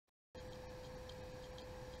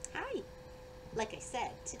Like I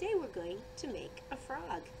said, today we're going to make a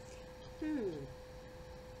frog.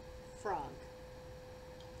 Frog,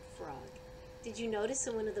 frog. Did you notice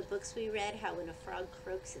in one of the books we read how when a frog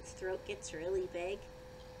croaks its throat gets really big?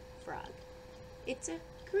 Frog. It's a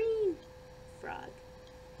green frog.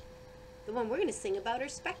 The one we're going to sing about are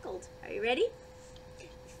speckled. Are you ready?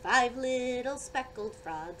 5 little speckled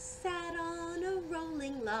frogs sat on a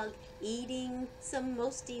rolling log, eating some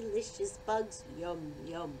most delicious bugs. Yum,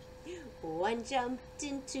 yum. One jumped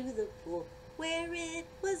into the pool where it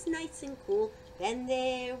was nice and cool. Then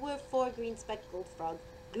there were 4 green speckled frogs.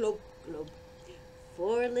 Glub, glub.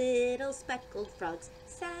 4 little speckled frogs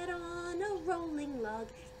sat on a rolling log,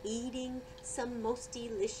 eating some most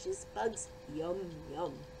delicious bugs. Yum,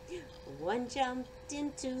 yum. One jumped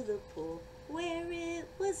into the pool where it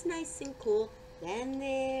was nice and cool. Then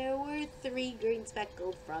there were 3 green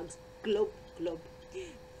speckled frogs. Glub, glub.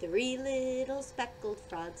 3 little speckled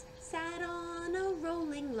frogs sat on a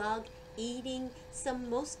rolling log, eating some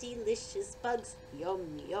most delicious bugs.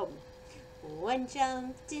 Yum, yum. One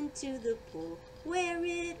jumped into the pool where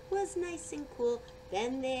it was nice and cool.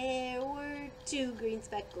 Then there were 2 green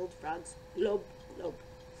speckled frogs. Glub, glub.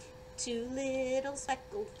 2 little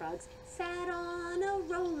speckled frogs sat on a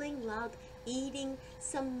rolling log, eating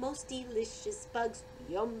some most delicious bugs.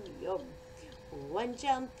 Yum, yum. One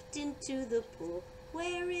jumped into the pool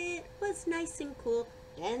where it was nice and cool.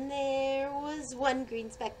 Then there was 1 green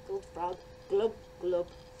speckled frog. Glub, glub.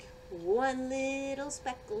 1 little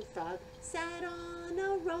speckled frog sat on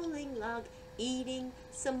a rolling log, eating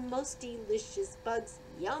some most delicious bugs.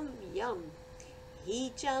 Yum, yum.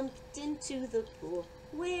 He jumped into the pool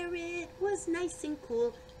where it was nice and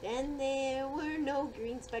cool. Then there were no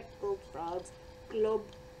green speckled frogs. Glub,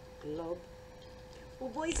 glub. Well,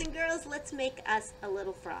 boys and girls, let's make us a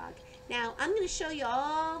little frog. Now, I'm going to show you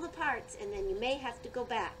all the parts, and then you may have to go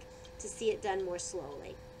back to see it done more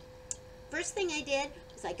slowly. First thing I did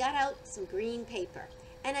was I got out some green paper,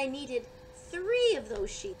 and I needed 3 of those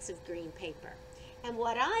sheets of green paper. And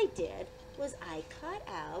what I did was I cut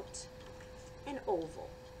out an oval.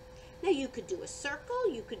 Now you could do a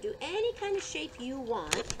circle, you could do any kind of shape you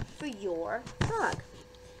want for your frog.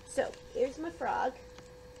 So here's my frog,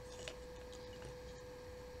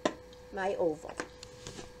 my oval.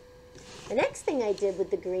 The next thing I did with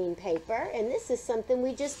the green paper, and this is something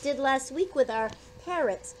we just did last week with our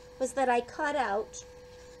parrots, was that I cut out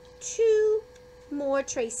 2 more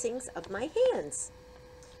tracings of my hands.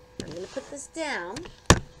 I'm going to put this down.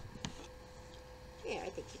 There, I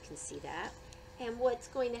think you can see that. And what's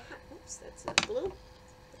going to happen, oops, that's not glue.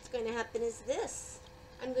 What's going to happen is this.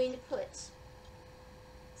 I'm going to put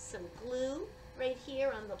some glue right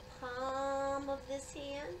here on the palm of this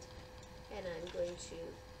hand. And I'm going to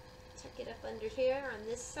tuck it up under here on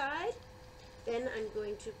this side. Then I'm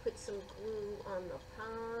going to put some glue on the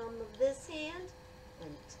palm of this hand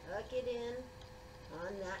and tuck it in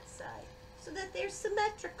on that side so that they're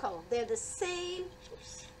symmetrical. They're the same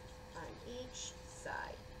on each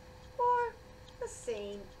side, or the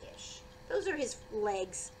same-ish. Those are his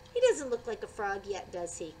legs. He doesn't look like a frog yet,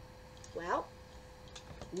 does he? Well,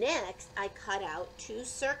 next I cut out 2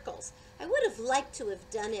 circles. I would have liked to have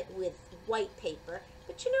done it with white paper,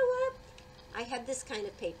 but you know what? I had this kind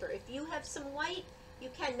of paper. If you have some white, you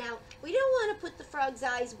can. Now, we don't want to put the frog's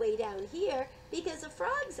eyes way down here because a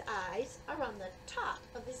frog's eyes are on the top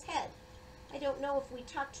of his head. I don't know if we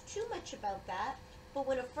talked too much about that, but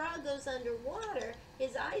when a frog goes underwater,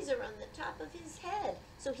 his eyes are on the top of his head,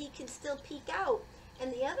 so he can still peek out.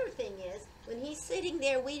 And the other thing is, when he's sitting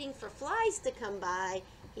there waiting for flies to come by,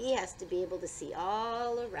 he has to be able to see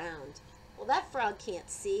all around. Well, that frog can't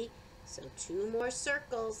see, so 2 more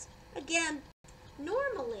circles. Again,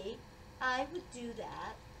 normally I would do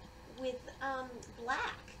that with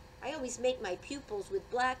black. I always make my pupils with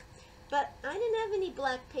black, but I didn't have any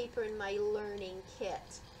black paper in my learning kit.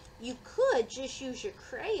 You could just use your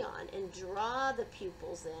crayon and draw the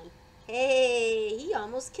pupils in. Hey, he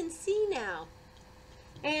almost can see now.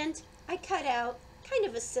 And I cut out kind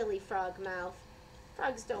of a silly frog mouth.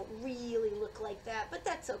 Frogs don't really look like that, but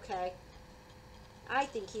that's okay. I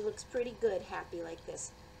think he looks pretty good, happy like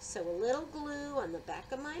this. So a little glue on the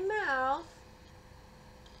back of my mouth.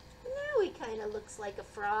 And now he kind of looks like a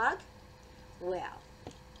frog. Well,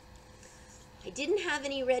 I didn't have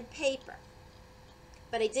any red paper,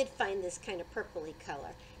 but I did find this kind of purpley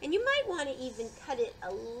color. And you might want to even cut it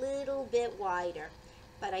a little bit wider.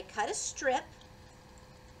 But I cut a strip,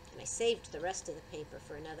 and I saved the rest of the paper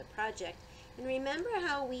for another project. And remember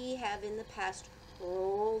how we have in the past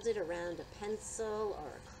rolled it around a pencil or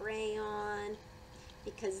a crayon?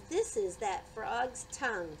 Because this is that frog's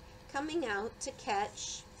tongue coming out to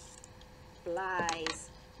catch flies.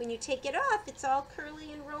 When you take it off, it's all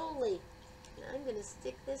curly and rolly. And I'm going to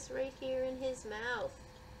stick this right here in his mouth.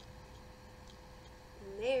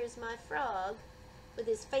 And there's my frog with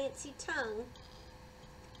his fancy tongue.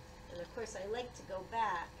 And of course, I like to go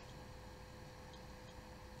back.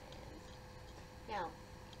 And now,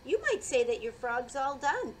 you might say that your frog's all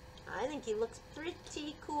done. I think he looks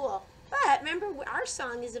pretty cool. But remember, our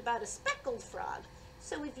song is about a speckled frog.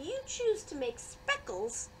 So if you choose to make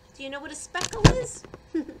speckles, do you know what a speckle is?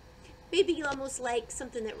 Maybe almost like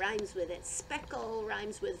something that rhymes with it. Speckle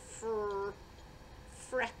rhymes with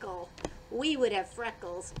freckle. We would have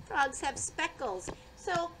freckles. Frogs have speckles.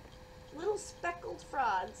 So little speckled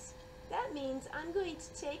frogs, that means I'm going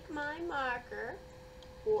to take my marker,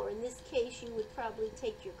 or in this case you would probably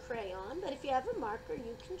take your crayon, but if you have a marker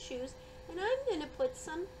you can choose, and I'm going to put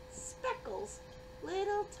some speckles,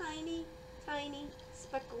 little tiny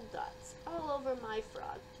speckled dots all over my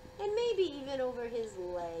frog, and maybe even over his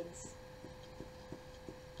legs.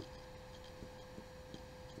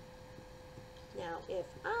 Now if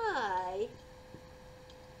I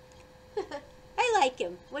like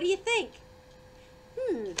him. What do you think?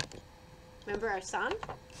 Remember our song?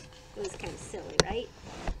 It was kind of silly, right?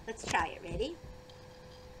 Let's try it. Ready?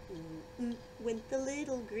 Went the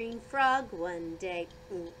little green frog one day.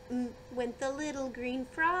 Went the little green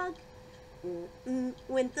frog.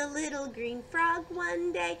 Went the little green frog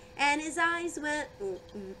one day, and his eyes went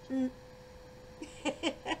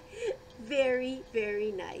Very,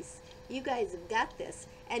 very nice. You guys have got this.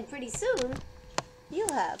 And pretty soon,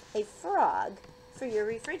 you'll have a frog for your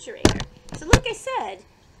refrigerator. So like I said,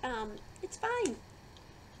 it's fine.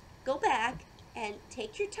 Go back and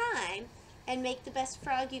take your time and make the best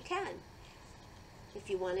frog you can. If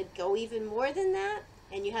you want to go even more than that,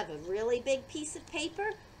 and you have a really big piece of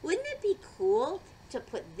paper, wouldn't it be cool to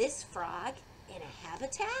put this frog in a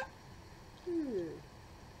habitat?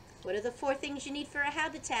 What are the 4 things you need for a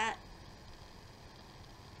habitat?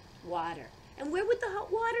 Water. And where would the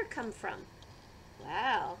hot water come from?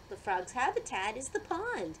 Well, the frog's habitat is the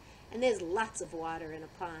pond. And there's lots of water in a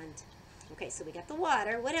pond. Okay, so we got the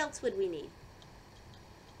water. What else would we need?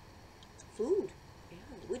 Food. Yeah,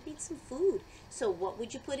 we would need some food. So what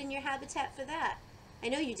would you put in your habitat for that? I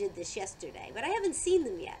know you did this yesterday, but I haven't seen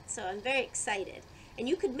them yet, so I'm very excited. And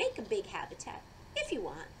you could make a big habitat if you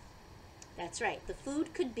want. That's right. The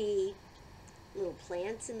food could be little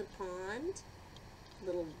plants in the pond,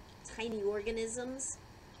 little tiny organisms.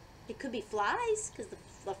 It could be flies, because the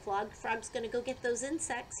frog's going to go get those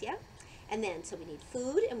insects, yeah? And then, so we need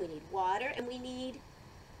food, and we need water, and we need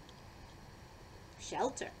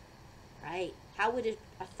shelter, right? How would a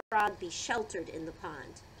frog be sheltered in the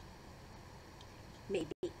pond?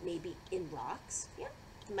 Maybe in rocks, yeah?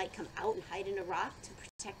 It might come out and hide in a rock to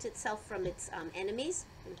protect itself from its enemies,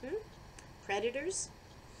 predators.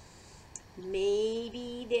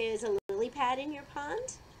 Maybe there's a lily pad in your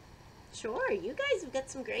pond. Sure, you guys have got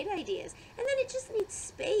some great ideas. And then it just needs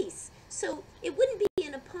space. So it wouldn't be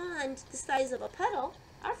in a pond the size of a puddle.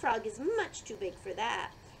 Our frog is much too big for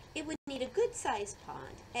that. It would need a good-sized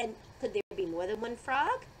pond. And could there be more than one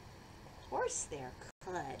frog? Of course there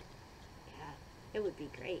could. Yeah, it would be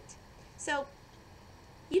great. So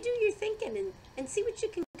you do your thinking and see what you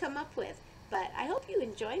can come up with. But I hope you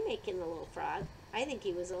enjoy making the little frog. I think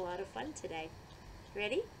he was a lot of fun today.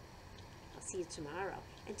 Ready? I'll see you tomorrow.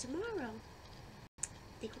 And tomorrow,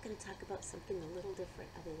 I think we're going to talk about something a little different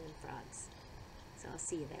other than frogs. So I'll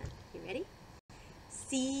see you then. You ready?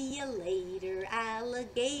 See you later,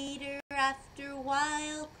 alligator, after a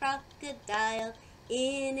while, crocodile.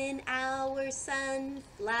 In an hour,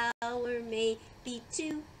 sunflower, maybe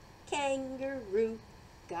 2, kangaroo.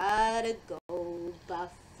 Gotta go,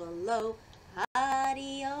 buffalo.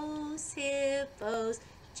 Adios, hippos.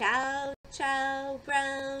 Ciao, ciao,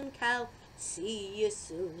 brown cow. See you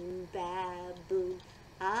soon, baboon.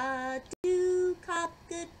 Adieu,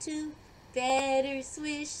 cockatoo. Better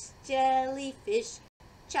swish, jellyfish.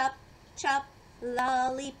 Chop, chop,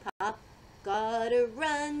 lollipop. Gotta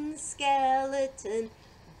run, skeleton.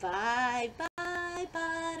 Bye, bye,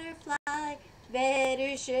 butterfly.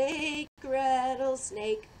 Better shake,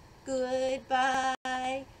 rattlesnake.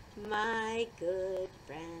 Goodbye, my good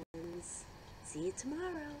friends. See you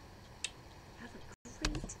tomorrow. Have a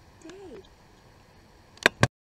great day.